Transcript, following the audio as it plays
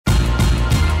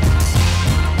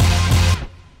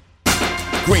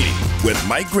Greeny with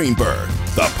Mike Greenberg,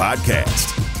 the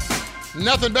podcast.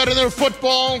 Nothing better than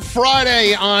Football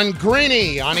Friday on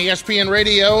Greeny on ESPN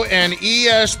Radio and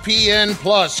ESPN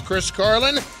Plus. Chris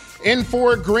Carlin in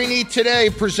for Greeny today,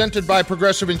 presented by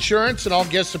Progressive Insurance, and all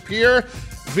guests appear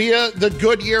via the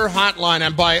Goodyear hotline.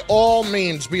 And by all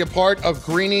means, be a part of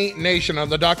Greeny Nation on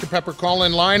the Dr. Pepper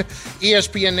call-in line.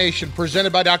 ESPN Nation,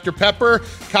 presented by Dr. Pepper.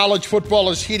 College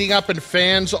football is heating up and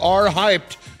fans are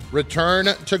hyped. Return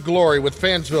to glory with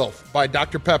Fansville by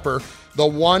Dr. Pepper, the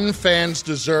one fans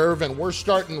deserve. And we're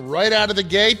starting right out of the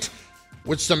gate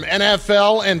with some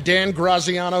NFL and Dan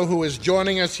Graziano, who is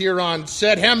joining us here on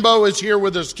set. Hembo is here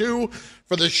with us, too,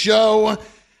 for the show.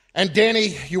 And,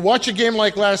 Danny, you watch a game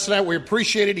like last night. We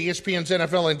appreciated ESPN's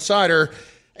NFL Insider.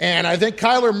 And I think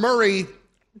Kyler Murray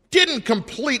didn't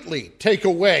completely take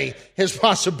away his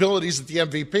possibilities at the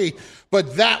MVP.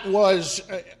 But that was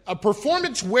a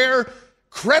performance where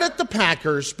credit the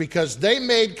Packers because they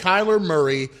made Kyler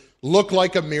Murray look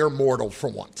like a mere mortal for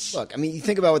once. Look, I mean, you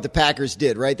think about what the Packers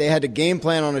did, right? They had a game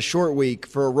plan on a short week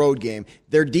for a road game.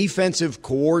 Their defensive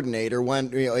coordinator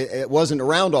it wasn't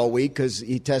around all week because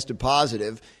he tested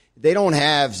positive. They don't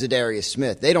have Zadarius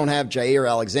Smith. They don't have Jair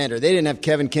Alexander. They didn't have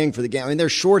Kevin King for the game. I mean, they're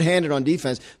shorthanded on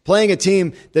defense, playing a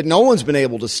team that no one's been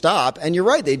able to stop. And you're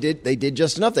right, they did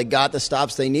just enough. They got the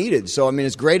stops they needed. So, I mean,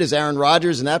 as great as Aaron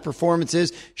Rodgers and that performance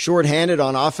is, shorthanded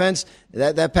on offense,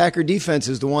 that Packer defense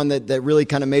is the one that really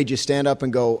kind of made you stand up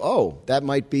and go, oh, that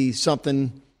might be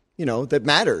something, that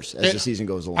matters as the season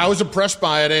goes along. I was impressed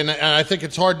by it, and I think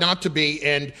it's hard not to be.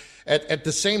 And at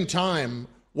the same time,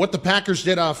 what the Packers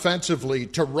did offensively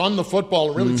to run the football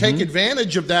and really take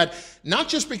advantage of that, not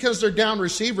just because they're down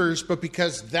receivers, but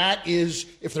because that is,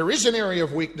 if there is an area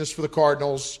of weakness for the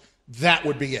Cardinals, that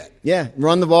would be it. Yeah,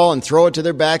 run the ball and throw it to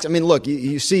their backs. I mean, look,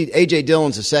 you see A.J.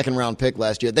 Dillon's a second-round pick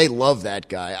last year. They love that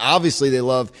guy. Obviously, they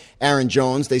love Aaron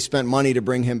Jones. They spent money to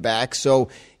bring him back. So,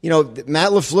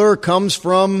 Matt LaFleur comes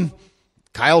from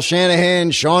Kyle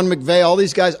Shanahan, Sean McVay, all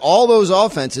these guys. All those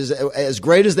offenses, as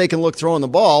great as they can look throwing the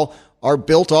ball, are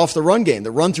built off the run game. They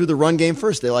run through the run game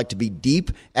first. They like to be deep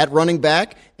at running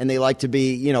back, and they like to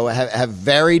be, have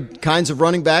varied kinds of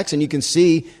running backs. And you can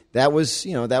see that's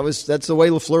the way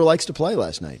LaFleur likes to play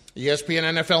last night. ESPN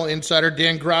NFL insider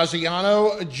Dan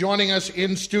Graziano joining us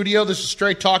in studio. This is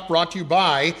Straight Talk, brought to you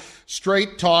by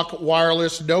Straight Talk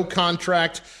Wireless. No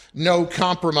contract, no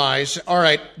compromise. All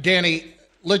right, Danny,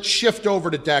 let's shift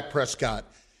over to Dak Prescott.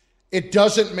 It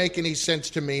doesn't make any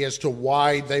sense to me as to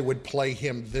why they would play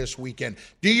him this weekend.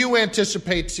 Do you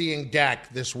anticipate seeing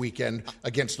Dak this weekend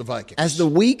against the Vikings? As the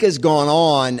week has gone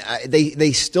on,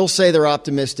 they still say they're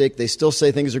optimistic. They still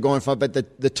say things are going fine. But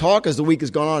the talk as the week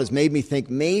has gone on has made me think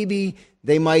maybe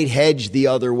they might hedge the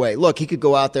other way. Look, he could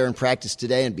go out there and practice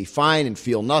today and be fine and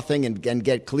feel nothing and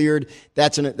get cleared.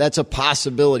 That's a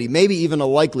possibility, maybe even a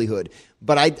likelihood.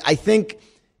 But I think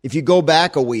if you go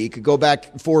back a week, go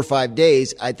back 4 or 5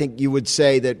 days, I think you would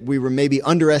say that we were maybe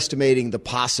underestimating the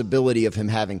possibility of him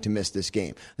having to miss this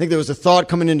game. I think there was a thought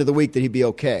coming into the week that he'd be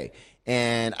okay.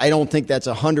 And I don't think that's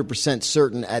 100%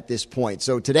 certain at this point.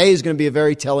 So today is going to be a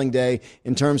very telling day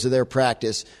in terms of their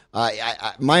practice.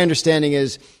 My understanding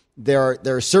is there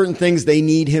are certain things they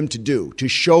need him to do to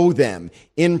show them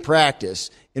in practice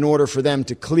in order for them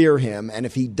to clear him. And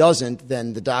if he doesn't,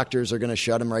 then the doctors are going to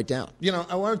shut him right down.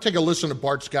 I want to take a listen to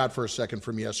Bart Scott for a second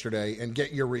from yesterday and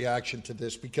get your reaction to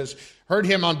this, because heard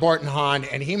him on Bart and Hahn,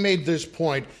 and he made this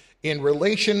point in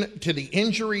relation to the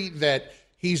injury that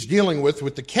he's dealing with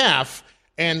the calf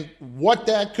and what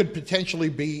that could potentially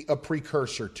be a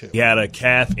precursor to. He had a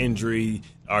calf injury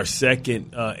our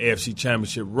second AFC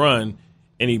Championship run.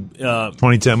 And he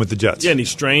 2010 with the Jets. Yeah, and he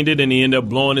strained it, and he ended up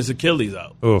blowing his Achilles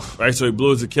out. Oof. Right, so he blew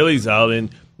his Achilles out,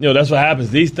 and that's what happens.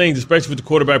 These things, especially with the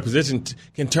quarterback position,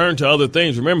 can turn to other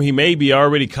things. Remember, he may be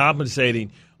already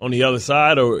compensating on the other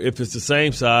side, or if it's the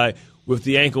same side, with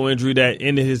the ankle injury that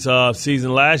ended his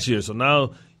season last year. So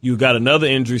now you got another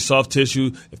injury, soft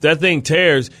tissue. If that thing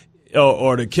tears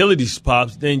or the Achilles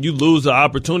pops, then you lose the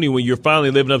opportunity when you're finally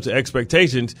living up to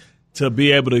expectations to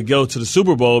be able to go to the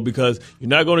Super Bowl, because you're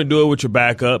not going to do it with your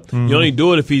backup. Mm-hmm. You only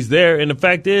do it if he's there. And the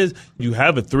fact is, you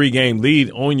have a 3-game lead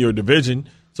on your division.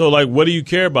 So, what do you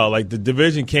care about? The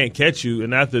division can't catch you.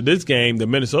 And after this game, the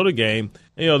Minnesota game,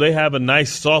 they have a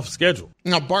nice, soft schedule.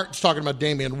 Now, Bart's talking about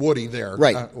Damian Woody there,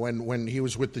 right? When he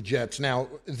was with the Jets. Now,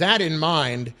 that in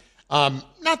mind,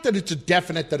 not that it's a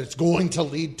definite that it's going to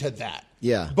lead to that.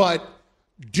 Yeah. But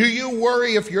Do you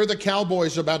worry if you're the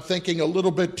Cowboys about thinking a little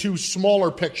bit too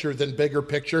smaller picture than bigger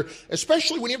picture,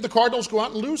 especially when you have the Cardinals go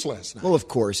out and lose last night? Well, of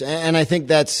course. And I think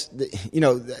that's,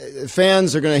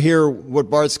 fans are going to hear what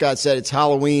Bart Scott said. It's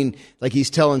Halloween, like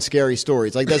he's telling scary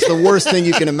stories. Like that's the worst thing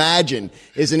you can imagine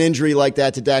is an injury like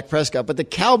that to Dak Prescott. But the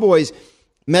Cowboys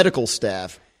medical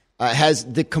staff has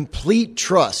the complete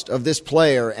trust of this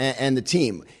player and the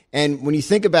team. And when you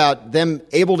think about them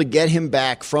able to get him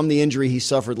back from the injury he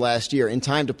suffered last year in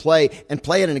time to play and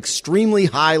play at an extremely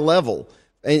high level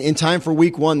in time for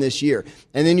week 1 this year.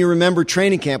 And then you remember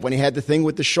training camp when he had the thing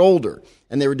with the shoulder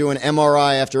and they were doing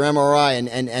MRI after MRI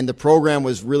and the program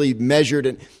was really measured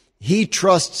and he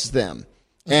trusts them.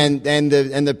 And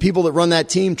the people that run that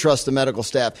team trust the medical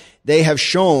staff. They have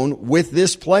shown with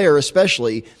this player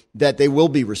especially that they will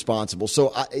be responsible.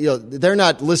 So they're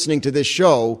not listening to this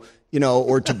show,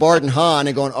 or to Bart and Hahn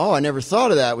and going, oh, I never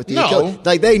thought of that with the Achilles.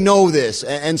 Like they know this.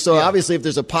 And so obviously if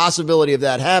there's a possibility of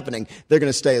that happening, they're going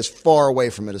to stay as far away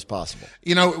from it as possible.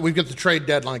 We've got the trade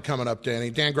deadline coming up, Danny.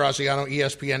 Dan Graziano,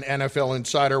 ESPN NFL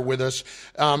Insider with us.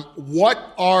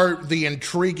 What are the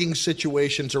intriguing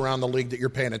situations around the league that you're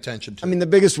paying attention to? I mean, the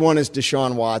biggest one is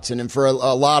Deshaun Watson, and for a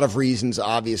lot of reasons,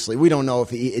 obviously. We don't know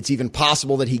if it's even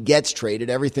possible that he gets traded,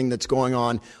 everything that's going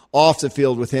on off the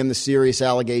field with him, the serious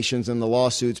allegations and the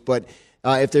lawsuits. But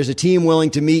if there's a team willing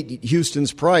to meet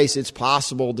Houston's price, it's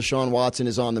possible Deshaun Watson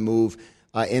is on the move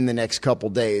in the next couple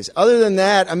days. Other than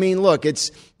that, I mean, look,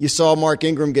 you saw Mark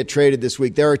Ingram get traded this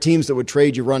week. There are teams that would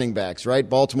trade you running backs, right?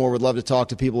 Baltimore would love to talk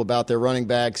to people about their running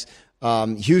backs.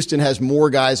 Houston has more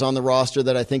guys on the roster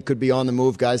that I think could be on the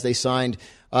move, guys they signed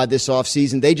this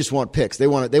offseason. They just want picks. They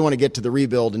want to get to the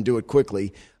rebuild and do it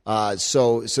quickly.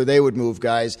 So they would move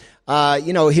guys.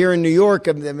 Here in New York,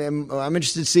 I'm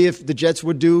interested to see if the Jets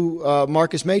would do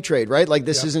Marcus May trade, right? Like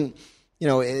this isn't,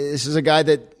 this is a guy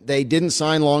that they didn't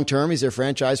sign long term. He's their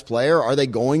franchise player. Are they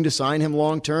going to sign him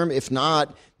long term? If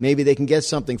not, maybe they can get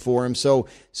something for him. So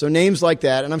names like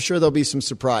that, and I'm sure there'll be some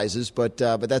surprises, but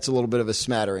that's a little bit of a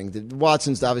smattering.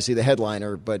 Watson's obviously the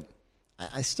headliner, but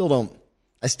I still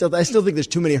think there's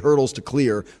too many hurdles to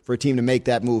clear for a team to make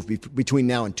that move between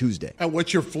now and Tuesday.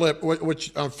 What's your flip?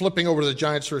 Flipping over to the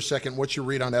Giants for a second, what's your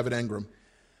read on Evan Engram?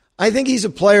 I think he's a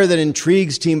player that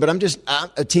intrigues teams, but I'm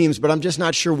just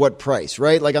not sure what price,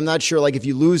 right? Like I'm not sure. Like if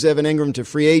you lose Evan Engram to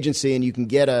free agency and you can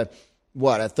get a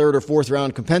third or fourth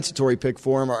round compensatory pick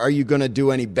for him, or are you going to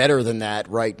do any better than that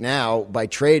right now by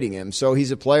trading him? So he's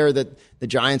a player that the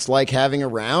Giants like having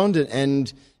around,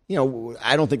 and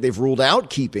I don't think they've ruled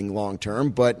out keeping long term,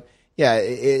 but yeah,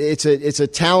 it's a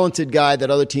talented guy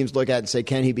that other teams look at and say,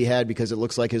 can he be had? Because it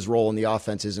looks like his role in the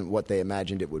offense isn't what they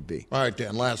imagined it would be. All right,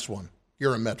 Dan, last one.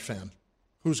 You're a Met fan.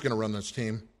 Who's going to run this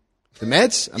team? The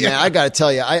Mets? I mean, I got to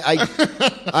tell you,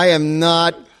 I am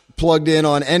not plugged in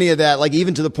on any of that, like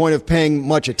even to the point of paying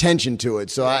much attention to it.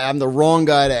 So I'm the wrong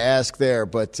guy to ask there,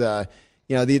 but the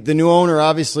new owner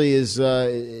obviously is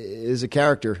a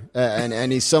character,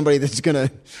 and he's somebody that's gonna,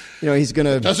 he's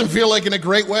gonna. Doesn't feel like in a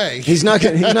great way. He's not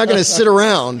gonna sit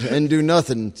around and do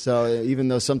nothing. So even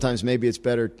though sometimes maybe it's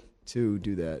better to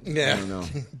do that. Yeah. I don't know.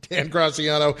 Dan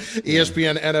Graziano,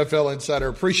 ESPN NFL Insider.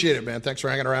 Appreciate it, man. Thanks for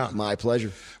hanging around. My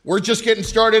pleasure. We're just getting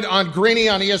started on Greeny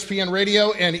on ESPN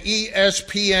Radio and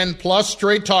ESPN Plus.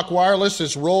 Straight Talk Wireless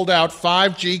has rolled out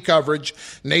 5G coverage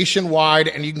nationwide,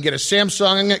 and you can get a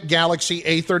Samsung Galaxy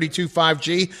A32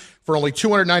 5G for only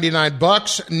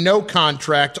 $299, no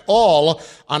contract, all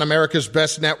on America's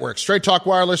best network. Straight Talk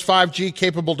Wireless 5G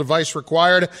capable device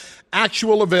required.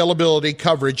 Actual availability,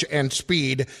 coverage, and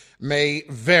speed may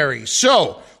vary.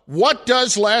 So, what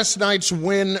does last night's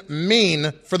win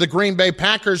mean for the Green Bay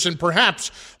Packers and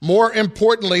perhaps more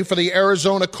importantly for the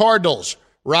Arizona Cardinals?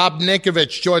 Rob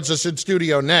Ninkovich joins us in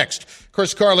studio next.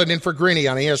 Chris Carlin in for Greeny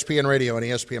on ESPN Radio and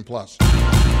ESPN Plus.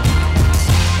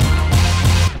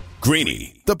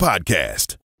 Greeny, the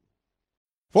podcast.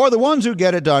 For the ones who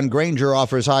get it done, Grainger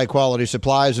offers high-quality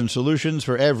supplies and solutions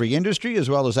for every industry, as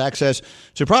well as access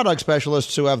to product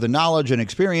specialists who have the knowledge and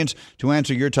experience to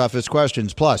answer your toughest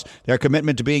questions. Plus, their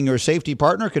commitment to being your safety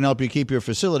partner can help you keep your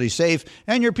facility safe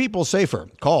and your people safer.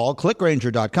 Call,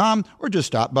 clickgrainger.com, or just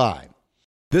stop by.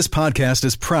 This podcast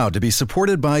is proud to be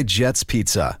supported by Jets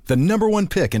Pizza, the #1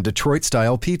 pick in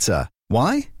Detroit-style pizza.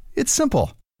 Why? It's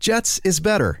simple. Jets is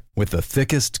better. With the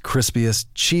thickest, crispiest,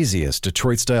 cheesiest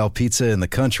Detroit-style pizza in the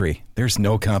country, there's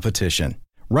no competition.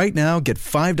 Right now, get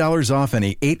 $5 off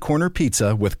any 8-corner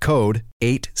pizza with code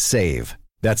 8SAVE.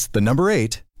 That's the number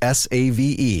 8,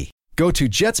 S-A-V-E. Go to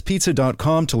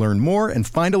jetspizza.com to learn more and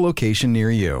find a location near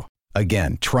you.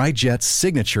 Again, try Jet's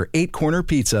signature 8-corner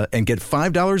pizza and get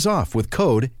 $5 off with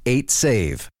code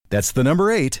 8SAVE. That's the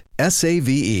number 8,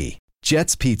 S-A-V-E.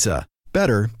 Jets Pizza.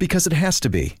 Better because it has to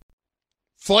be.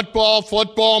 Football,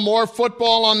 more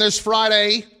football on this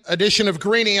Friday edition of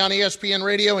Greeny on ESPN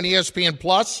Radio and ESPN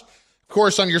Plus. Of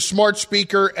course, on your smart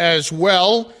speaker as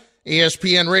well.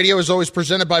 ESPN Radio is always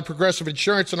presented by Progressive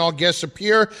Insurance, and all guests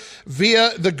appear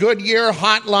via the Goodyear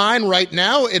hotline. Right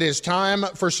now, it is time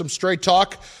for some Straight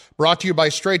Talk, brought to you by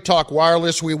Straight Talk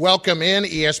Wireless. We welcome in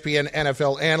ESPN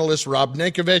NFL analyst Rob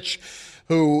Ninkovich,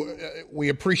 who we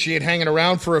appreciate hanging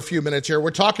around for a few minutes here.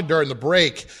 We're talking during the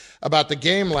break about the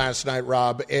game last night,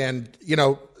 Rob, and, you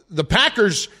know, the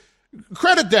Packers,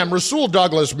 credit them, Rasul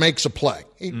Douglas makes a play,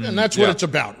 and that's what it's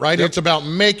about, right? Yep. It's about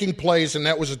making plays, and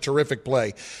that was a terrific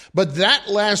play. But that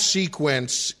last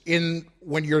sequence,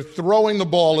 when you're throwing the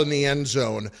ball in the end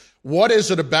zone, what is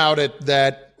it about it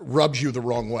that rubs you the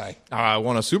wrong way? I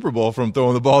won a Super Bowl from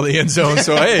throwing the ball in the end zone,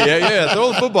 so hey, yeah,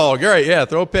 throw the football, great, yeah,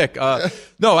 throw a pick.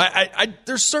 No, I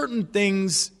there's certain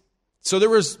things. So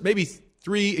there was maybe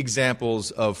 3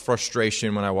 examples of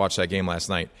frustration when I watched that game last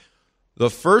night. The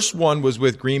first one was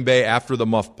with Green Bay after the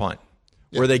muff punt,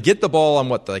 where they get the ball on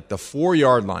the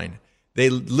 4-yard line. They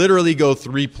literally go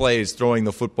 3 plays throwing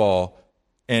the football,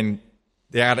 and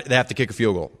they have to kick a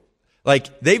field goal.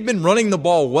 Like, they've been running the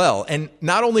ball well, and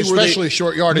not only especially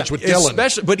short yardage with Dillon.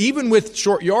 But even with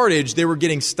short yardage, they were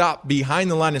getting stopped behind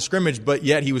the line of scrimmage, but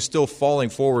yet he was still falling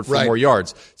forward for more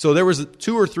yards. So there was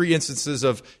 2 or 3 instances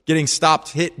of getting stopped,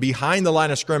 hit behind the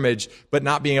line of scrimmage, but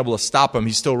not being able to stop him.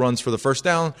 He still runs for the first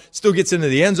down, still gets into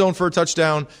the end zone for a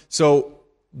touchdown. So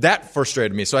that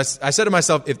frustrated me. So I said to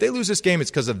myself, if they lose this game, it's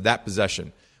because of that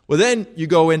possession. Well, then you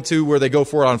go into where they go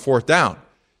for it on 4th down.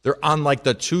 They're on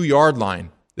the 2-yard line.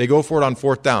 They go for it on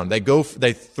 4th down.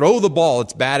 They throw the ball.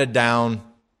 It's batted down,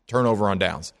 turnover on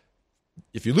downs.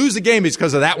 If you lose the game, it's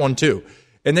because of that one too.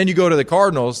 And then you go to the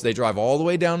Cardinals. They drive all the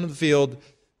way down to the field.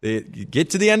 They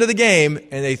get to the end of the game,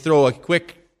 and they throw a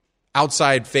quick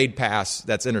outside fade pass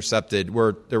that's intercepted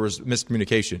where there was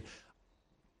miscommunication.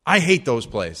 I hate those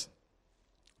plays.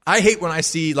 I hate when I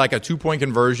see a 2-point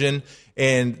conversion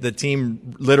and the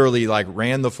team literally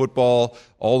ran the football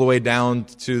all the way down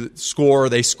to score.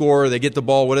 They score, they get the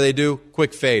ball. What do?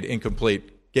 Quick fade,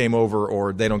 incomplete, game over,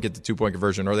 or they don't get the 2-point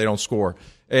conversion, or they don't score.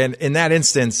 And in that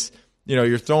instance,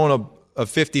 you're throwing a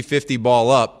 50-50 ball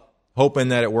up, hoping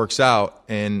that it works out,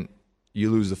 and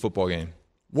you lose the football game.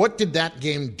 What did that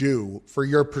game do for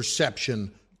your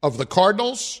perception of the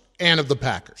Cardinals and of the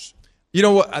Packers? You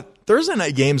know what? Thursday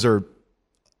night games are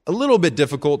a little bit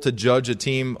difficult to judge a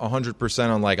team 100%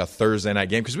 on a Thursday night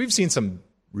game, because we've seen some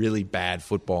really bad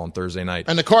football on Thursday night.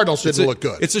 And the Cardinals didn't look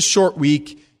good. It's a short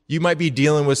week. You might be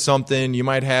dealing with something. You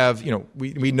might have,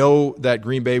 we know that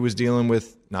Green Bay was dealing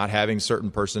with not having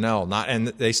certain personnel, and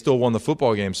they still won the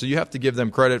football game. So you have to give them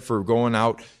credit for going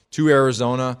out to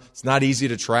Arizona. It's not easy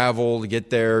to travel, to get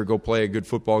there, go play a good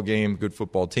football game, good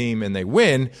football team, and they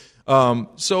win.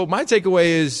 So my takeaway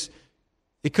is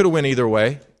it could have went either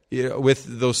way. With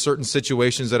those certain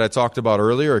situations that I talked about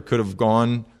earlier, it could have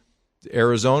gone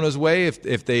Arizona's way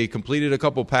if they completed a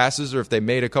couple passes, or if they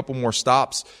made a couple more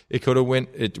stops. It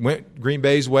went Green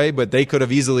Bay's way, but they could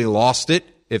have easily lost it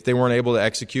if they weren't able to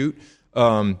execute.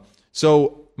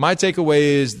 So my takeaway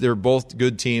is they're both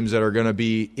good teams that are going to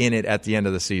be in it at the end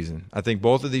of the season. I think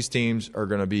both of these teams are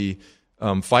going to be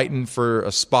fighting for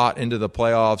a spot into the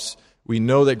playoffs. We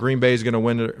know that Green Bay is going to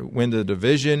win the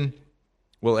division.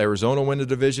 Will Arizona win the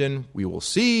division? We will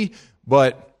see,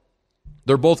 but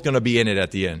they're both going to be in it at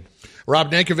the end.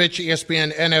 Rob Ninkovich,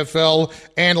 ESPN NFL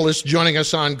analyst, joining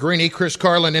us on Greeny. Chris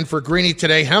Carlin in for Greeny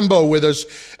today. Hembo with us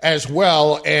as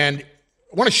well. And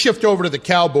I want to shift over to the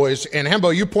Cowboys. And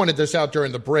Hembo, you pointed this out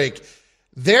during the break.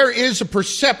 There is a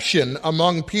perception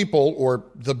among people, or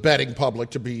the betting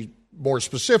public to be more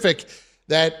specific,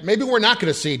 that maybe we're not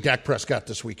going to see Dak Prescott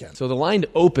this weekend. So the line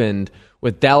opened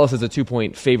with Dallas as a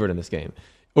 2-point favorite in this game.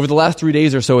 Over the last 3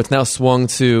 days or so, it's now swung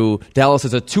to Dallas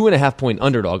as a 2.5-point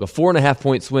underdog, a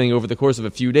 4.5-point swing over the course of a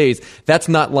few days. That's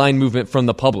not line movement from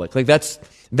the public. That's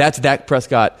Dak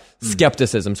Prescott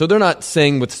skepticism. So they're not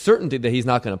saying with certainty that he's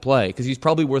not going to play, because he's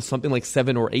probably worth something like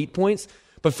 7 or 8 points.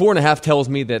 But 4.5 tells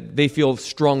me that they feel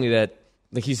strongly that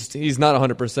he's not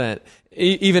 100%,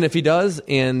 even if he does,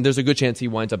 and there's a good chance he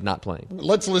winds up not playing.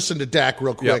 Let's listen to Dak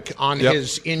real quick on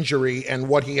his injury and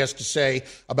what he has to say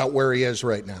about where he is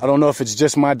right now. I don't know if it's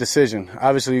just my decision.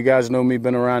 Obviously, you guys know me,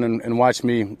 been around and watch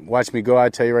me go. I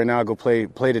tell you right now, I'd go play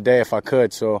today if I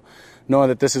could. So knowing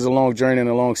that this is a long journey and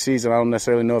a long season, I don't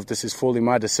necessarily know if this is fully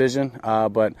my decision,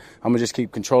 but I'm going to just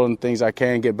keep controlling things I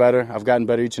can, get better. I've gotten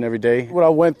better each and every day. What I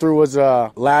went through was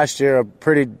last year a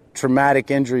pretty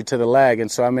traumatic injury to the leg, and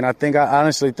so, I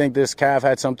honestly think this calf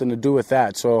had something to do with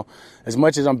that. So as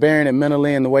much as I'm bearing it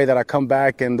mentally and the way that I come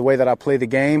back and the way that I play the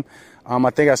game, I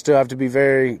think I still have to be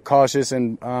very cautious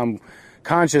and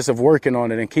conscious of working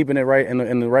on it and keeping it right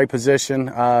in the right position,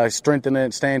 strengthening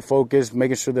it, staying focused,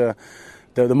 making sure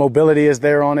the mobility is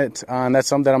there on it, and that's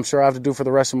something that I'm sure I have to do for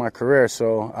the rest of my career.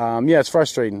 So, it's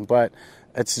frustrating, but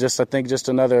it's just, I think, just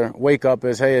another wake-up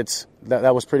is, hey,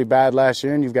 that was pretty bad last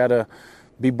year, and you've got to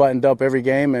be buttoned up every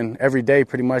game and every day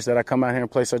pretty much that I come out here and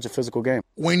play such a physical game.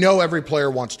 We know every player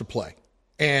wants to play.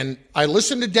 And I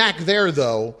listened to Dak there,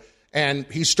 though, and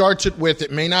he starts it with,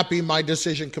 it may not be my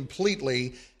decision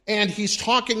completely, and he's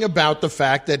talking about the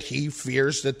fact that he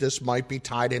fears that this might be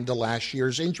tied into last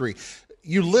year's injury.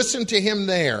 You listen to him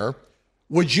there.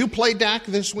 Would you play Dak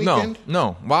this weekend?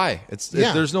 No. Why?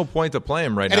 There's no point to play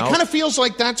him right now. And it kind of feels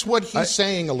like that's what he's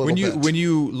saying a little bit. When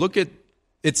you look at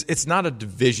it's not a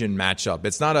division matchup.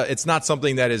 It's not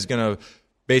something that is going to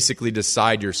basically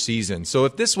decide your season. So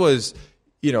if this was,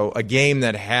 a game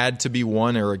that had to be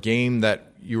won or a game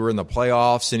that you were in the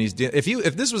playoffs and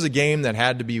if this was a game that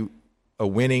had to be a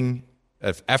winning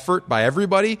effort by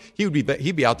everybody,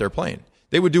 he'd be out there playing.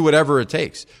 They would do whatever it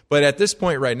takes. But at this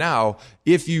point right now,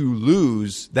 if you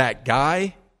lose that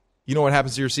guy, you know what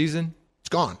happens to your season? It's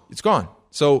gone. It's gone.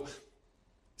 So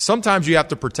sometimes you have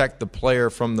to protect the player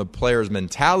from the player's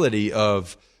mentality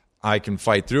of, I can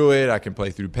fight through it, I can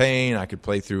play through pain, I could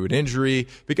play through an injury.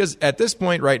 Because at this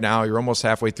point right now, you're almost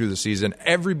halfway through the season.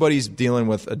 Everybody's dealing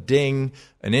with a ding,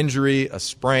 an injury, a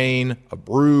sprain, a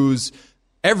bruise.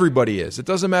 Everybody is. It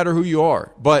doesn't matter who you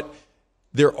are. But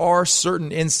there are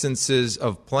certain instances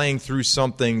of playing through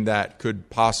something that could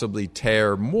possibly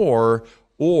tear more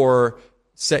or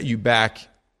set you back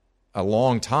a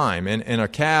long time. And a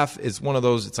calf is one of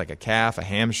those, it's like a calf, a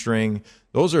hamstring.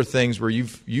 Those are things where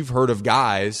you've heard of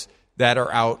guys that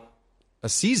are out a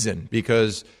season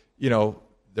because,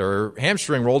 their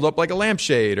hamstring rolled up like a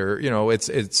lampshade or,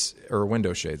 or a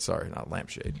window shade. Sorry, not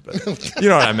lampshade, but you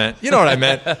know what I meant.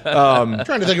 I'm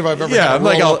trying to think if I've ever had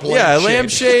a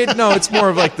lampshade. No, it's more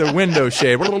of like the window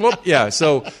shade. Yeah,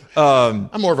 so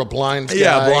I'm more of a blinds guy.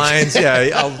 Yeah, blinds.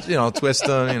 Yeah, I'll twist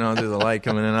them, do the light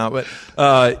coming in and out.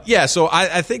 But so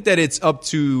I think that it's up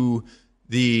to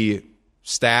the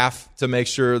staff to make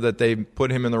sure that they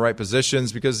put him in the right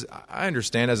positions because I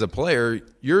understand as a player,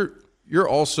 you're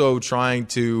also trying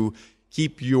to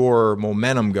keep your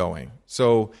momentum going.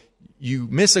 So you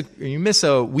miss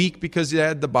a week because you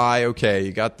had the bye. Okay,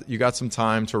 you got some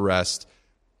time to rest,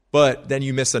 but then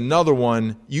you miss another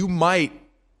one. You might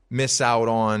miss out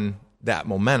on that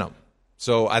momentum.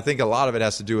 So I think a lot of it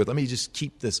has to do with let me just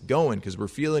keep this going because we're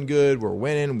feeling good, we're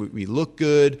winning, we look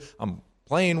good, I'm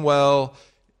playing well.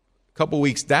 A couple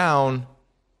weeks down,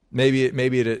 maybe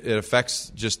it affects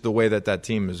just the way that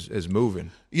team is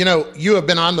moving. You have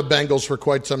been on the Bengals for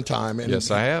quite some time. And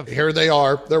yes, I have. Here they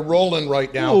are. They're rolling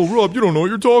right now. Oh, Rob, you don't know what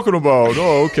you're talking about.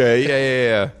 Oh, okay.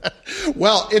 Yeah.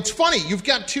 Well, it's funny. You've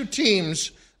got two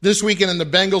teams this weekend, and the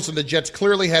Bengals and the Jets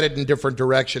clearly headed in different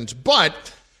directions. But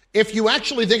if you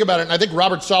actually think about it, and I think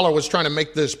Robert Saleh was trying to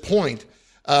make this point,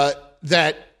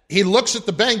 that he looks at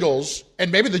the Bengals, and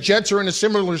maybe the Jets are in a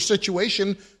similar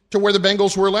situation to where the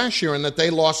Bengals were last year and that they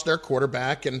lost their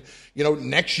quarterback. And,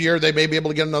 next year they may be able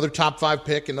to get another top 5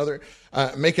 pick,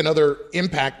 make another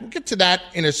impact. We'll get to that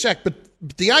in a sec. But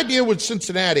the idea with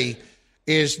Cincinnati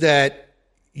is that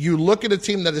you look at a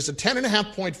team that is a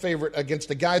 10.5-point favorite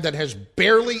against a guy that has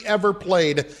barely ever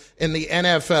played in the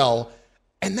NFL,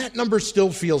 and that number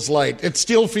still feels light. It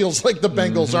still feels like the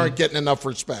Bengals aren't getting enough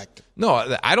respect.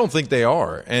 No, I don't think they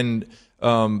are. And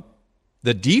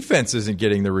the defense isn't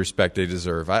getting the respect they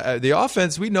deserve. The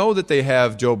offense, we know that they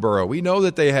have Joe Burrow. We know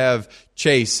that they have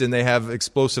Chase and they have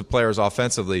explosive players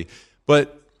offensively.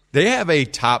 But they have a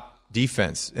top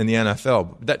defense in the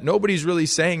NFL that nobody's really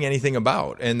saying anything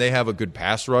about. And they have a good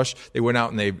pass rush. They went out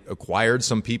and they acquired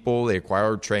some people. They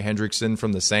acquired Trey Hendrickson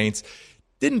from the Saints.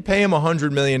 Didn't pay him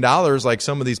 $100 million like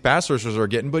some of these pass rushers are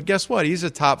getting. But guess what? He's a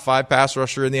top 5 pass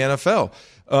rusher in the NFL.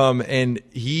 And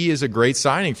he is a great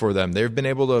signing for them. They've been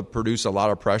able to produce a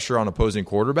lot of pressure on opposing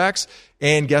quarterbacks.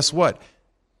 And guess what?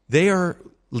 They are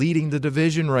leading the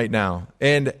division right now.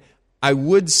 And I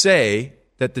would say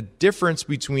that the difference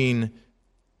between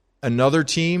another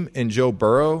team and Joe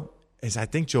Burrow is I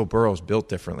think Joe Burrow is built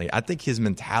differently. I think his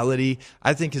mentality,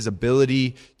 I think his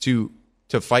ability to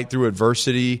fight through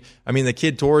adversity. I mean, the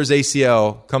kid tore his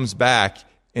ACL, comes back,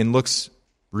 and looks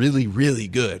really, really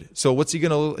good. So what's he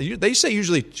going to – they say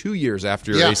usually 2 years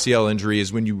after your ACL injury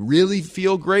is when you really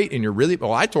feel great and you're really –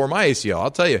 well, I tore my ACL.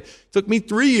 I'll tell you. It took me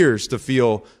 3 years to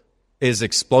feel as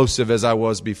explosive as I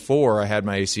was before I had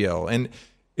my ACL. And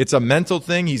it's a mental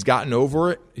thing. He's gotten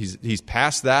over it. He's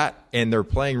past that, and they're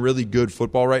playing really good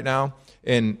football right now.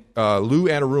 And Lou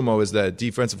Anarumo is the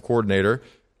defensive coordinator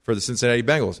for the Cincinnati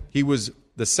Bengals. He was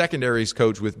the secondaries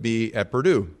coach with me at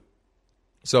Purdue.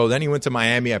 So then he went to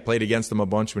Miami. I played against him a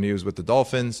bunch when he was with the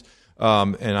Dolphins,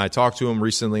 and I talked to him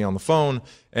recently on the phone,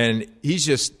 and he's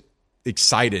just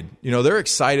excited. They're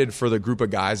excited for the group of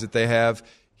guys that they have.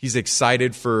 He's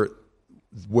excited for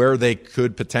where they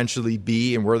could potentially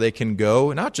be and where they can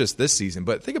go, not just this season,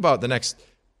 but think about the next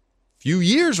few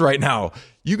years right now.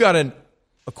 You got a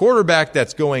quarterback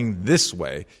that's going this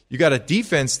way. You got a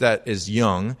defense that is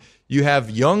young. You have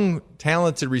young,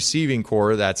 talented receiving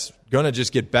core that's going to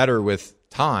just get better with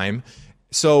time.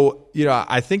 So,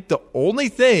 I think the only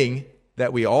thing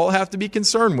that we all have to be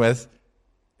concerned with,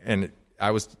 and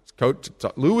Coach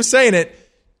Lou was saying it,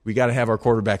 we got to have our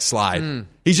quarterback slide.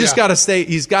 He's just got to stay.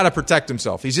 He's got to protect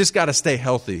himself. He's just got to stay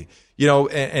healthy.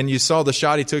 And you saw the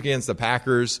shot he took against the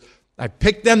Packers. I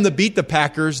picked them to beat the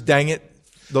Packers. Dang it.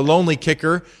 The lonely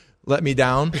kicker let me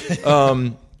down.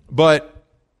 But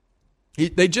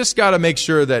they just got to make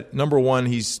sure that, number one,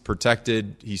 he's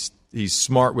protected. He's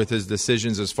smart with his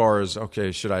decisions as far as,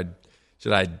 okay, should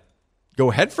I go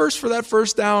head first for that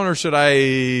first down, or should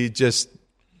I just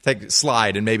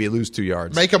slide and maybe lose 2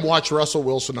 yards? Make him watch Russell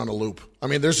Wilson on a loop. I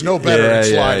mean, there's no better at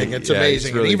sliding. It's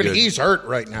amazing. Really, and even he's hurt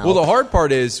right now. Well, the hard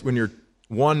part is when you're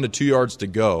 1 to 2 yards to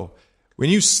go,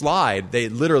 when you slide, they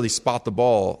literally spot the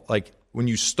ball like when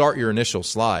you start your initial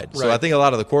slide. Right. So I think a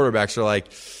lot of the quarterbacks are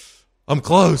like, I'm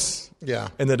close. Yeah.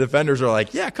 And the defenders are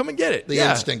like, yeah, come and get it. The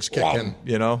instincts kick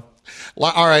in. All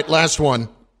right, last one.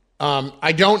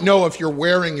 I don't know if you're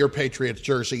wearing your Patriots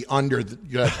jersey under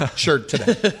the shirt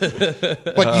today,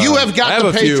 but you have got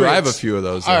the Patriots. I have a few of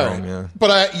those at home, yeah.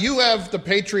 But you have the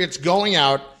Patriots going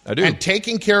out and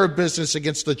taking care of business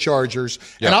against the Chargers.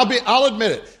 Yeah. And I'll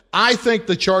admit it. I think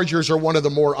the Chargers are one of the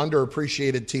more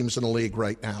underappreciated teams in the league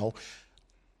right now.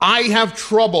 I have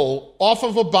trouble off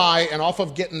of a bye and off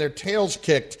of getting their tails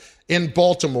kicked in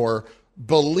Baltimore,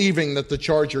 believing that the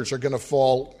Chargers are going to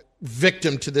fall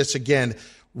victim to this again.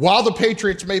 While the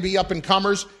Patriots may be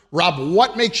up-and-comers, Rob,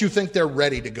 what makes you think they're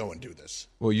ready to go and do this?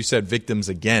 Well, you said victims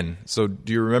again. So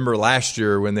do you remember last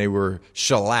year when they were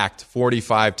shellacked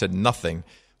 45-0?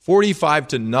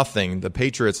 45-0. The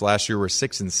Patriots last year were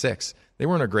 6-6. They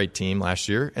weren't a great team last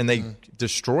year, and they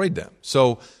destroyed them.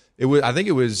 So I think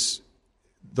it was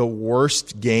the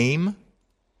worst game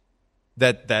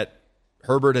that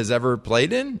Herbert has ever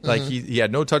played in. Like he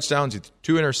had no touchdowns,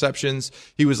 2 interceptions.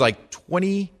 He was like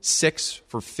 26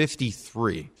 for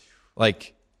 53.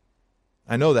 Like,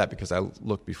 I know that because I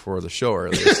looked before the show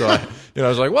earlier. So I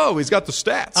was like, whoa, he's got the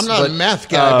stats. I'm not a math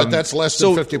guy, but that's less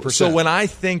than 50%. So when I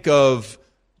think of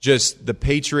just the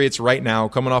Patriots right now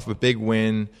coming off a big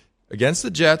win against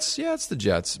the Jets, yeah, it's the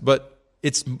Jets, but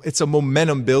it's a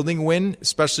momentum building win,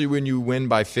 especially when you win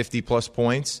by 50-plus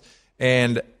points.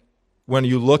 And when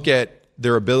you look at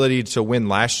their ability to win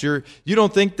last year, you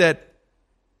don't think that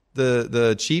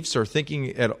the Chiefs are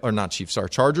thinking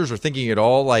Chargers are thinking at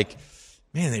all like,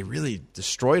 man, they really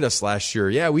destroyed us last year.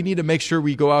 Yeah, we need to make sure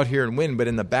we go out here and win. But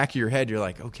in the back of your head, you're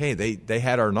like, okay, they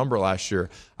had our number last year.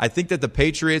 I think that the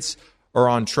Patriots are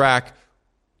on track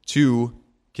to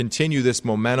continue this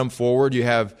momentum forward. You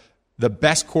have the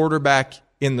best quarterback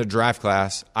in the draft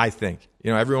class, I think.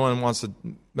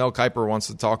 Mel Kiper wants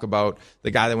to talk about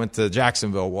the guy that went to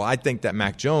Jacksonville. Well, I think that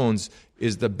Mac Jones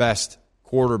is the best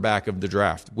quarterback of the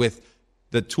draft. With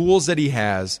the tools that he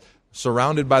has,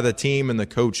 surrounded by the team and the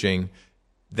coaching,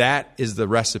 that is the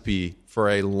recipe for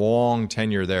a long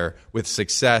tenure there with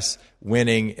success,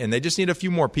 winning, and they just need a few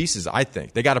more pieces, I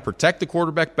think. They got to protect the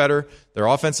quarterback better. Their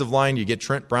offensive line, you get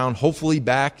Trent Brown hopefully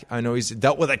back. I know he's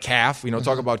dealt with a calf.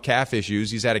 Talk about calf issues.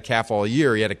 He's had a calf all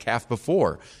year. He had a calf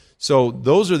before. So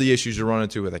those are the issues you run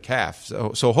into with a calf.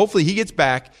 So hopefully he gets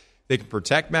back. They can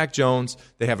protect Mac Jones.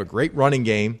 They have a great running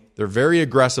game. They're very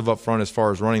aggressive up front as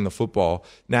far as running the football.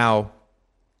 Now,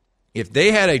 if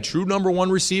they had a true number one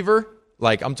receiver,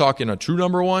 like I'm talking a true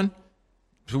number one,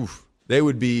 they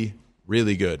would be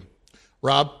really good.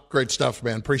 Rob, great stuff,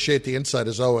 man. Appreciate the insight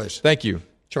as always. Thank you.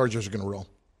 Chargers are going to roll.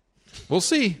 We'll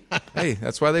see. Hey,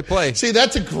 that's why they play. See,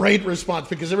 that's a great response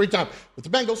because every time with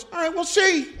the Bengals, all right, we'll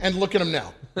see. And look at him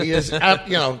now. He is out,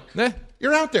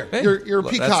 you're out there. Hey, you're a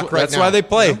peacock right now. That's why they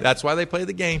play. That's why they play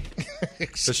the game. Exactly.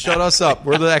 To shut us up.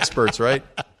 We're the experts, right?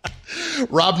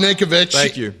 Rob Ninkovich.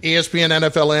 Thank you. ESPN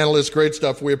NFL analyst. Great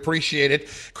stuff. We appreciate it.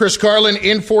 Chris Carlin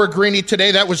in for Greeny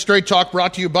today. That was Straight Talk,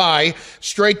 brought to you by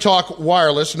Straight Talk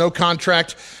Wireless. No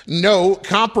contract, no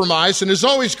compromise. And as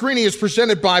always, Greeny is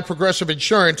presented by Progressive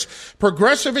Insurance.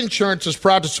 Progressive Insurance is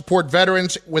proud to support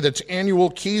veterans with its annual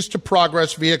Keys to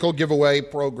Progress vehicle giveaway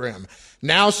program.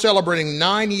 Now celebrating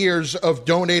 9 years of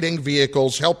donating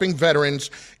vehicles, helping veterans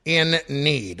in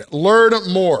need. Learn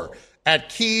more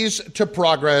at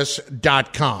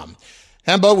keystoprogress.com.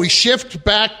 Hembo, we shift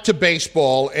back to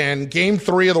baseball, and Game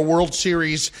 3 of the World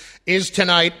Series is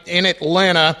tonight in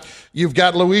Atlanta. You've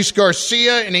got Luis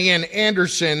Garcia and Ian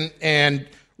Anderson, and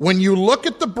when you look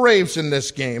at the Braves in this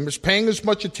game, is paying as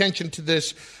much attention to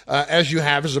this as you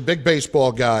have as a big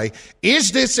baseball guy,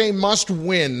 is this a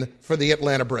must-win for the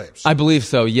Atlanta Braves? I believe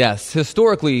so, yes.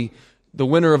 Historically, the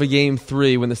winner of a Game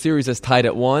 3, when the series is tied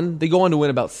at 1, they go on to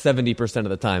win about 70% of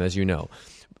the time, as you know.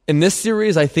 In this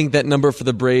series, I think that number for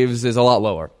the Braves is a lot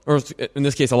lower, or in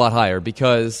this case, a lot higher,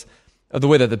 because of the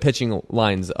way that the pitching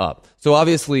lines up. So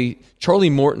obviously, Charlie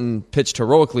Morton pitched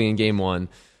heroically in Game 1,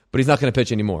 but he's not going to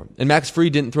pitch anymore. And Max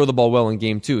Fried didn't throw the ball well in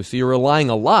Game 2, so you're relying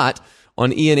a lot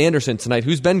on Ian Anderson tonight,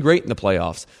 who's been great in the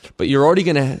playoffs. But you're already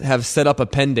going to have set up a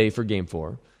pen day for Game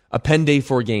 4, a pen day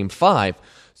for Game 5.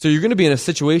 So you're going to be in a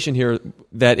situation here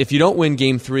that if you don't win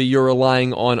Game 3, you're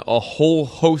relying on a whole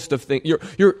host of things.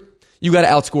 You got to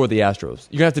outscore the Astros.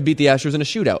 You're going to have to beat the Astros in a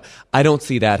shootout. I don't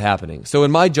see that happening. So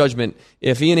in my judgment,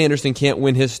 if Ian Anderson can't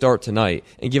win his start tonight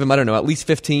and give him, at least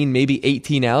 15, maybe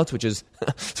 18 outs, which is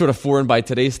sort of foreign by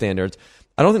today's standards,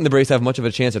 I don't think the Braves have much of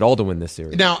a chance at all to win this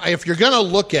series. Now, if you're going to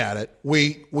look at it,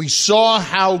 we saw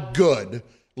how good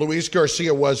Luis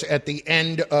Garcia was at the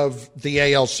end of the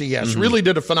ALCS. Mm-hmm. Really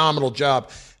did a phenomenal job.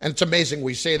 And it's amazing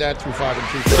we say that through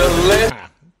 5 2.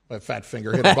 My fat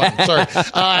finger hit a button. Sorry.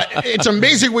 It's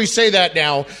amazing we say that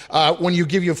now when you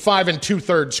give you 5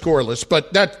 2/3 scoreless,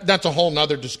 but that's a whole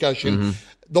nother discussion. Mm-hmm.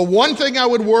 The one thing I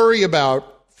would worry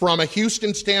about from a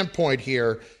Houston standpoint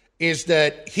here is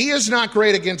that he is not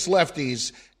great against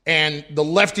lefties, and the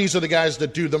lefties are the guys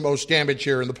that do the most damage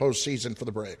here in the postseason for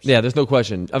the Braves. Yeah, there's no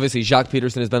question. Obviously, Jacques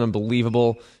Peterson has been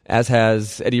unbelievable, as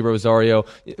has Eddie Rosario.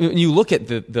 When you look at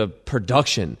the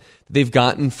production they've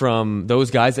gotten from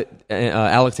those guys that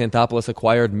Alex Anthopoulos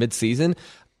acquired midseason,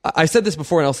 I said this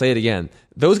before and I'll say it again.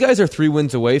 Those guys are 3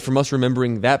 wins away from us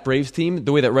remembering that Braves team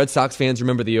the way that Red Sox fans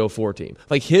remember the 04 team.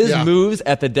 Like his moves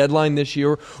at the deadline this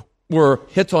year were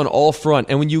hits on all front,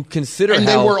 and when you consider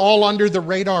they were all under the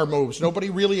radar moves, nobody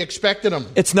really expected them.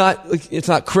 It's not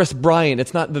Chris Bryant,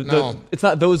 it's not it's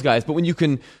not those guys. But when you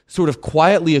can sort of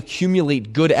quietly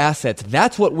accumulate good assets,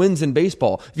 that's what wins in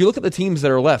baseball. If you look at the teams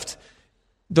that are left,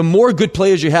 the more good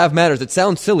players you have matters. It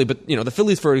sounds silly, but the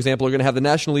Phillies, for example, are going to have the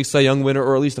National League Cy Young winner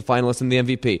or at least a finalist in the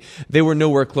MVP. They were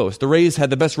nowhere close. The Rays had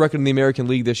the best record in the American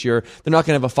League this year. They're not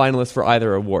going to have a finalist for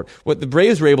either award. What the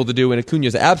Braves were able to do in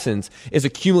Acuna's absence is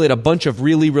accumulate a bunch of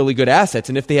really, really good assets.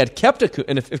 And if they had kept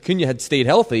and if Acuna had stayed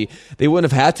healthy, they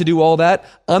wouldn't have had to do all that.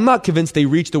 I'm not convinced they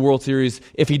reached the World Series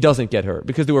if he doesn't get hurt,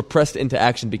 because they were pressed into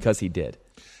action because he did.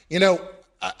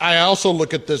 I also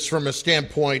look at this from a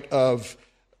standpoint of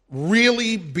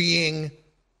really being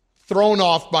thrown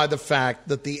off by the fact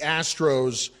that the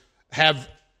Astros have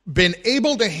been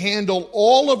able to handle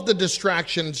all of the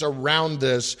distractions around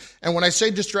this. And when I say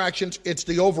distractions, it's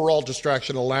the overall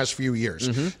distraction of the last few years.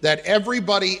 Mm-hmm. That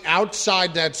everybody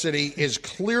outside that city is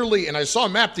clearly, and I saw a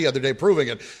map the other day proving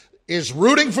it, is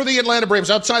rooting for the Atlanta Braves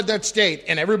outside that state,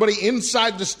 and everybody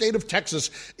inside the state of Texas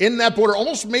in that border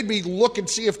almost made me look and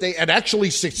see if they had actually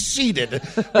succeeded,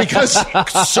 because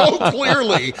so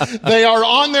clearly they are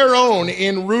on their own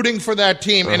in rooting for that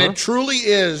team. And it truly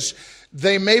is,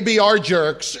 they may be our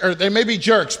jerks, or they may be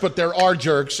jerks, but there are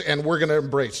jerks, and we're going to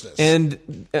embrace this.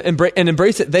 And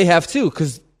embrace it, they have too,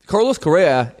 because Carlos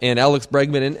Correa and Alex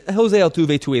Bregman and Jose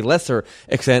Altuve to a lesser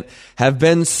extent have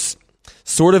been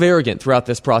sort of arrogant throughout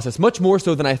this process, much more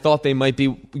so than I thought they might be,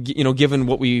 given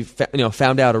what we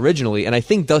found out originally. And I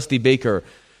think Dusty Baker,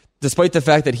 despite the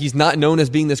fact that he's not known as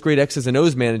being this great X's and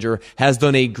O's manager, has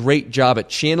done a great job at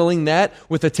channeling that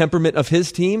with the temperament of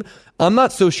his team. I'm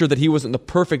not so sure that he wasn't the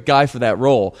perfect guy for that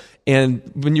role. And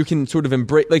when you can sort of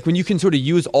when you can sort of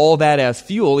use all that as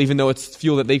fuel, even though it's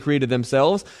fuel that they created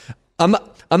themselves,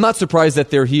 I'm not surprised that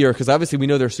they're here, because obviously we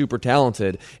know they're super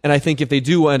talented. And I think if they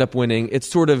do end up winning, it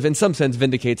sort of, in some sense,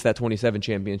 vindicates that 27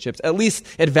 championships. At least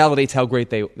it validates how great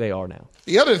they are now.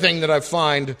 The other thing that I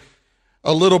find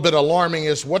a little bit alarming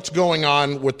is what's going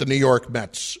on with the New York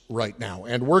Mets right now.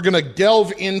 And we're going to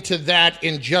delve into that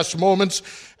in just moments.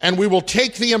 And we will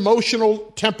take the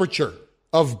emotional temperature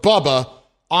of Bubba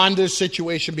on this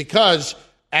situation, because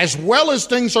as well as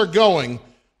things are going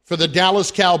for the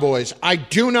Dallas Cowboys. I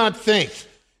do not think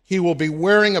he will be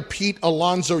wearing a Pete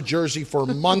Alonso jersey for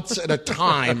months at a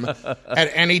time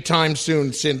at any time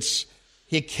soon, since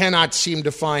he cannot seem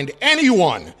to find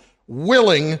anyone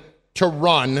willing to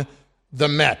run the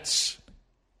Mets.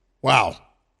 Wow.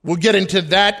 We'll get into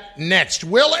that next.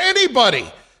 Will anybody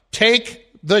take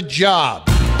the job?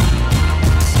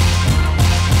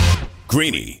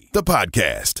 Greeny, the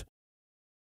podcast.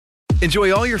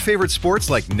 Enjoy all your favorite sports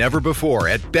like never before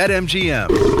at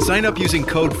BetMGM. Sign up using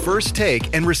code FIRSTTAKE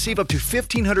and receive up to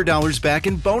 $1,500 back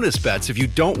in bonus bets if you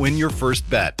don't win your first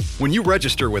bet. When you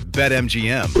register with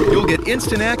BetMGM, you'll get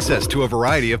instant access to a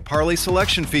variety of parlay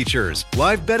selection features,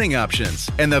 live betting options,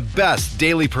 and the best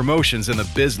daily promotions in the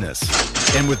business.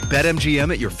 And with BetMGM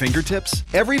at your fingertips,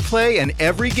 every play and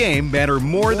every game matter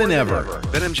more than ever.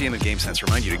 BetMGM and GameSense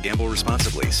remind you to gamble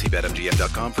responsibly. See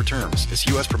BetMGM.com for terms. This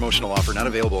U.S. promotional offer not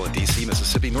available in D.C.,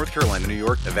 Mississippi, North Carolina, New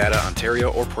York, Nevada,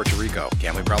 Ontario, or Puerto Rico.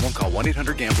 Gambling problem? Call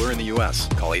 1-800-GAMBLER in the U.S.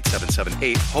 Call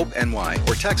 877-8-HOPE-NY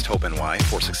or text HOPE-NY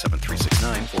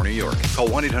 467-369 for New York. Call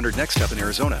 1-800-NEXT-STEP in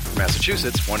Arizona. For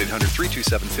Massachusetts,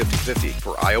 1-800-327-5050.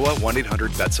 For Iowa,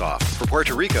 1-800-BETS-OFF. For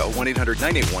Puerto Rico,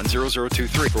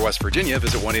 1-800-981-0023. For West Virginia,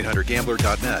 visit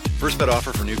 1-800-GAMBLER.net. First bet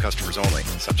offer for new customers only.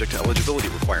 Subject to eligibility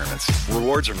requirements.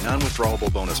 Rewards are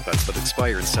non-withdrawable bonus bets that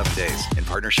expire in 7 days. In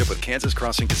partnership with Kansas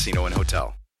Crossing Casino and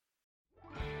Hotel.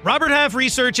 Robert Half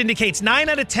research indicates 9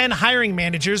 out of 10 hiring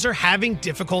managers are having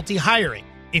difficulty hiring.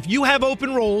 If you have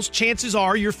open roles, chances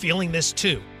are you're feeling this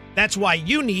too. That's why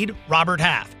you need Robert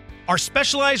Half. Our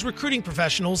specialized recruiting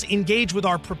professionals engage with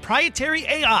our proprietary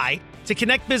AI to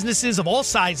connect businesses of all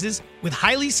sizes with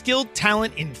highly skilled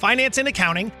talent in finance and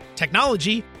accounting,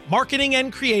 technology, marketing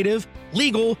and creative,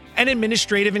 legal, and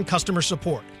administrative and customer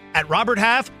support. At Robert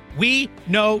Half, we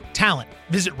know talent.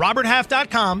 Visit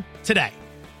roberthalf.com today.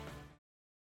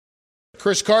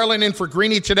 Chris Carlin in for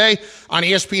Greeny today on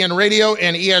ESPN Radio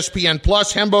and ESPN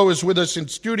Plus. Hembo is with us in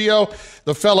studio.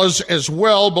 The fellas as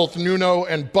well, both Nuno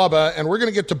and Bubba. And we're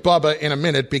going to get to Bubba in a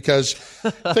minute because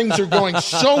things are going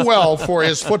so well for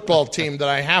his football team that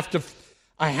I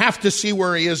have to see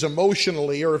where he is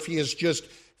emotionally, or if he has just,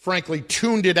 frankly,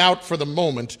 tuned it out for the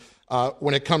moment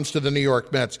when it comes to the New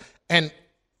York Mets. And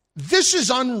this is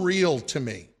unreal to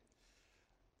me.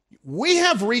 We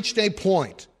have reached a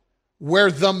point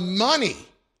where the money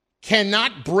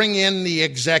cannot bring in the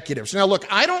executives. Now, look,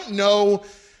 I don't know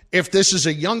if this is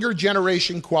a younger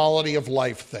generation quality of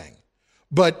life thing,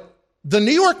 but the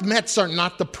New York Mets are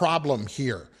not the problem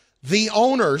here. The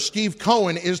owner, Steve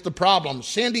Cohen, is the problem.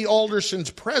 Sandy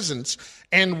Alderson's presence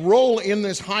and role in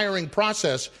this hiring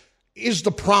process is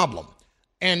the problem.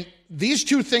 And these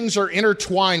two things are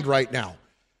intertwined right now.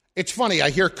 It's funny, I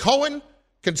hear Cohen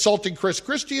consulting Chris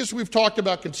Christie, as we've talked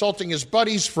about, consulting his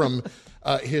buddies from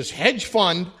his hedge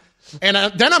fund. And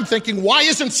then I'm thinking, why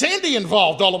isn't Sandy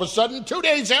involved all of a sudden? 2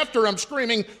 days after, I'm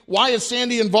screaming, why is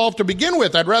Sandy involved to begin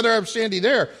with? I'd rather have Sandy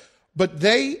there. But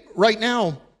they, right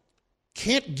now,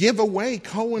 can't give away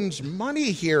Cohen's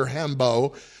money here,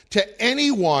 Hembo, to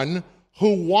anyone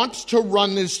who wants to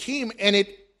run this team. And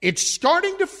it's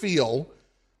starting to feel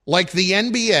like the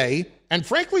NBA, and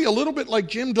frankly, a little bit like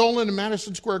Jim Dolan in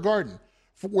Madison Square Garden,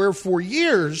 where for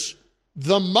years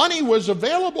the money was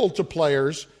available to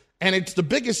players, and it's the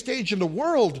biggest stage in the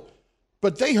world,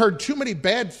 but they heard too many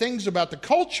bad things about the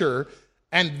culture,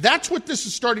 and that's what this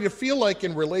is starting to feel like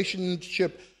in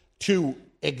relationship to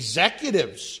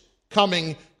executives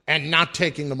coming and not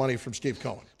taking the money from Steve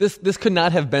Cohen. This could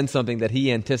not have been something that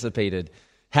he anticipated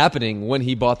happening when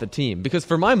he bought the team, because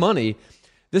for my money,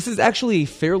 this is actually a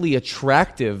fairly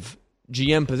attractive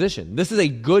GM position. This is a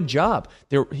good job.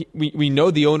 We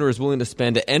know the owner is willing to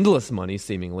spend endless money,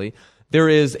 seemingly. There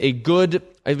is a good,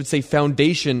 I would say,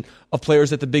 foundation of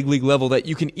players at the big league level that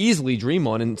you can easily dream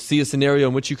on and see a scenario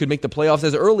in which you could make the playoffs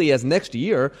as early as next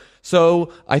year.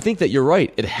 So I think that you're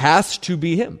right. It has to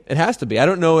be him. It has to be. I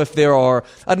don't know if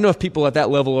people at that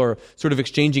level are sort of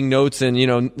exchanging notes and,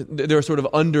 there are sort of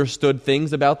understood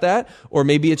things about that, or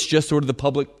maybe it's just sort of the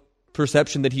public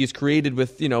perception that he's created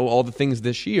with, all the things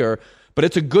this year. But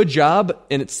it's a good job,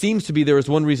 and it seems to be there is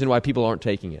one reason why people aren't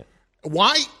taking it.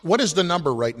 Why? What is the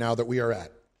number right now that we are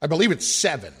at? I believe it's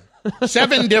 7.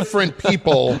 7 different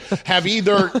people have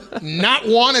either not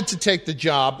wanted to take the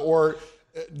job or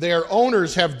their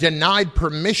owners have denied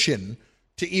permission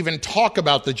to even talk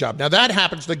about the job. Now, that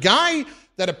happens. The guy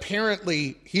that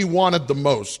apparently he wanted the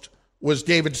most was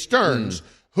David Stearns,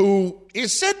 who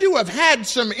is said to have had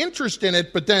some interest in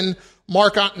it, but then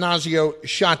Mark Attanasio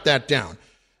shot that down.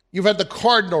 You've had the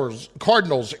Cardinals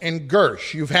and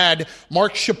Gersh. You've had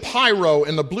Mark Shapiro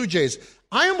and the Blue Jays.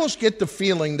 I almost get the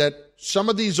feeling that some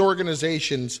of these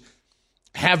organizations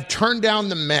have turned down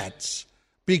the Mets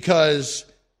because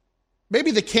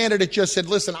maybe the candidate just said,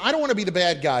 listen, I don't want to be the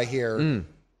bad guy here.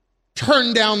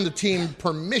 Turn down the team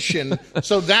permission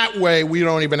so that way we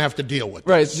don't even have to deal with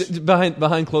this. Right,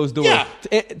 behind closed doors.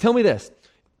 Yeah. Tell me this.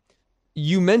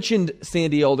 You mentioned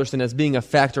Sandy Alderson as being a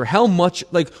factor. How much,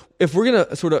 if we're going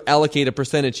to sort of allocate a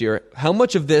percentage here, how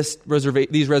much of these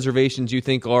reservations do you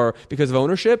think are because of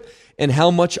ownership, and how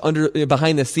much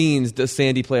behind the scenes does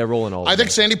Sandy play a role in all of this? I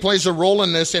think Sandy plays a role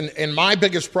in this, and my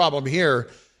biggest problem here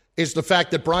is the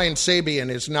fact that Brian Sabean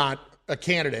is not a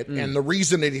candidate, and the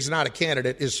reason that he's not a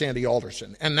candidate is Sandy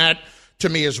Alderson, and that, to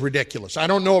me, is ridiculous. I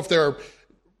don't know if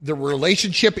the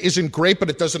relationship isn't great, but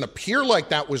it doesn't appear like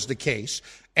that was the case.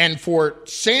 And for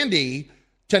Sandy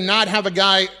to not have a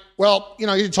guy, well,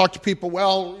 you talk to people,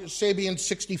 well, Sabean's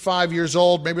 65 years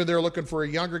old. Maybe they're looking for a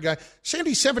younger guy.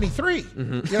 Sandy's 73.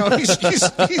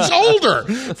 He's older,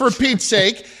 for Pete's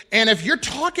sake. And if you're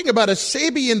talking about a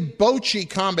Sabean-Bochy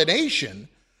combination,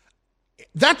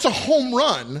 that's a home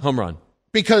run. Home run.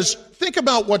 Because think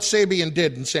about what Sabean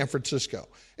did in San Francisco.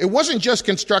 It wasn't just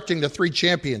constructing the 3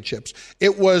 championships.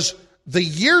 It was the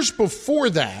years before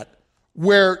that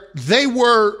where they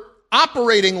were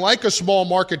operating like a small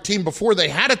market team before they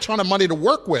had a ton of money to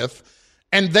work with,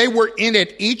 and they were in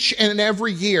it each and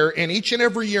every year, and each and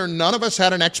every year none of us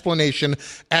had an explanation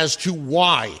as to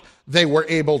why they were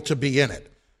able to be in it.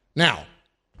 Now,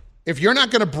 if you're not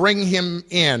going to bring in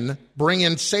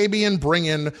Sabean, bring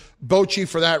in Bochy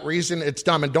for that reason, it's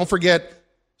dumb. And don't forget,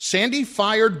 Sandy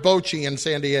fired Bochy in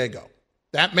San Diego.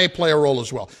 That may play a role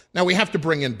as well. Now, we have to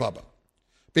bring in Bubba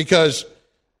because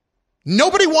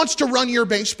nobody wants to run your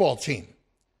baseball team.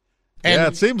 And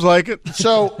it seems like it.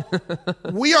 So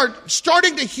we are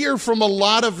starting to hear from a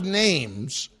lot of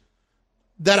names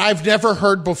that I've never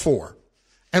heard before.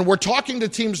 And we're talking to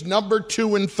teams number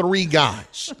 2 and 3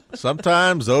 guys.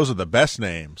 Sometimes those are the best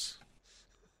names.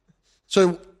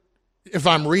 So if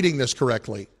I'm reading this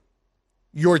correctly,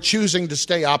 you're choosing to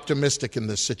stay optimistic in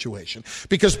this situation.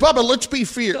 Because, Bubba, let's be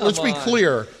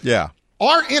clear. Yeah.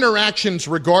 Our interactions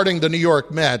regarding the New York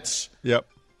Mets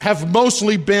have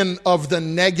mostly been of the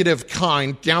negative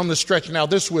kind down the stretch. Now,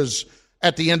 this was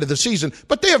at the end of the season,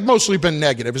 but they have mostly been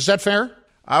negative. Is that fair?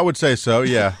 I would say so,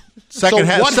 yeah. Second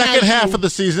half of the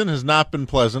season has not been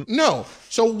pleasant. No.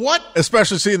 So what?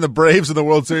 Especially seeing the Braves in the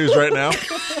World Series right now.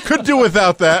 Could do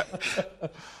without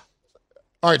that.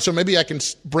 All right, so maybe I can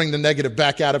bring the negative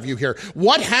back out of you here.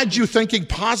 What had you thinking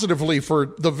positively for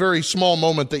the very small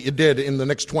moment that you did in the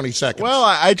next 20 seconds? Well,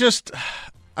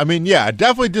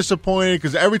 definitely disappointed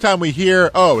because every time we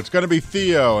hear, oh, it's going to be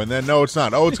Theo, and then no, it's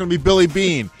not. Oh, it's going to be Billy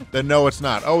Beane, then no, it's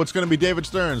not. Oh, it's going to be David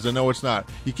Stearns, then no, it's not.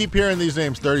 You keep hearing these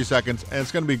names 30 seconds, and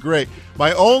it's going to be great.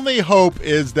 My only hope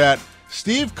is that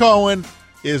Steve Cohen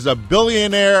is a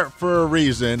billionaire for a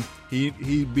reason.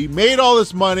 He made all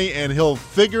this money, and he'll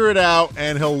figure it out,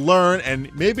 and he'll learn,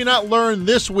 and maybe not learn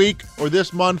this week or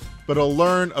this month, but he'll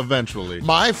learn eventually.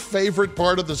 My favorite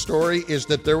part of the story is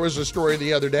that there was a story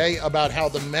the other day about how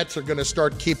the Mets are going to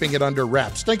start keeping it under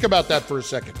wraps. Think about that for a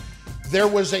second. There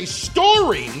was a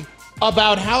story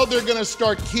about how they're going to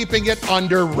start keeping it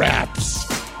under wraps.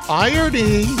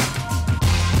 Irony.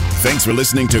 Thanks for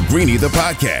listening to Greeny the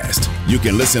podcast. You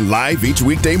can listen live each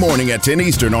weekday morning at 10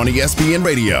 Eastern on ESPN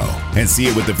Radio and see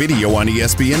it with the video on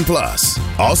ESPN Plus.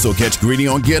 Also catch Greeny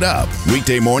on Get Up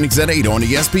weekday mornings at 8 on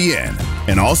ESPN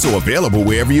and also available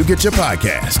wherever you get your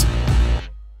podcast.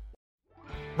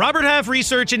 Robert Half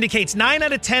research indicates 9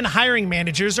 out of 10 hiring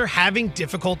managers are having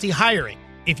difficulty hiring.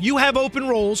 If you have open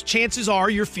roles, chances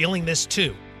are you're feeling this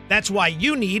too. That's why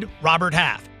you need Robert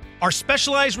Half. Our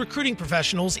specialized recruiting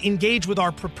professionals engage with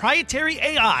our proprietary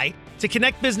AI to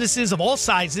connect businesses of all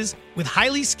sizes with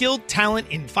highly skilled talent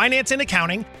in finance and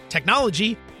accounting,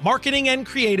 technology, marketing and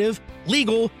creative,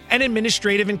 legal, and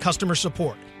administrative and customer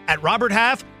support. At Robert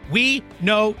Half, we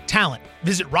know talent.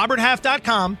 Visit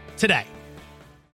roberthalf.com today.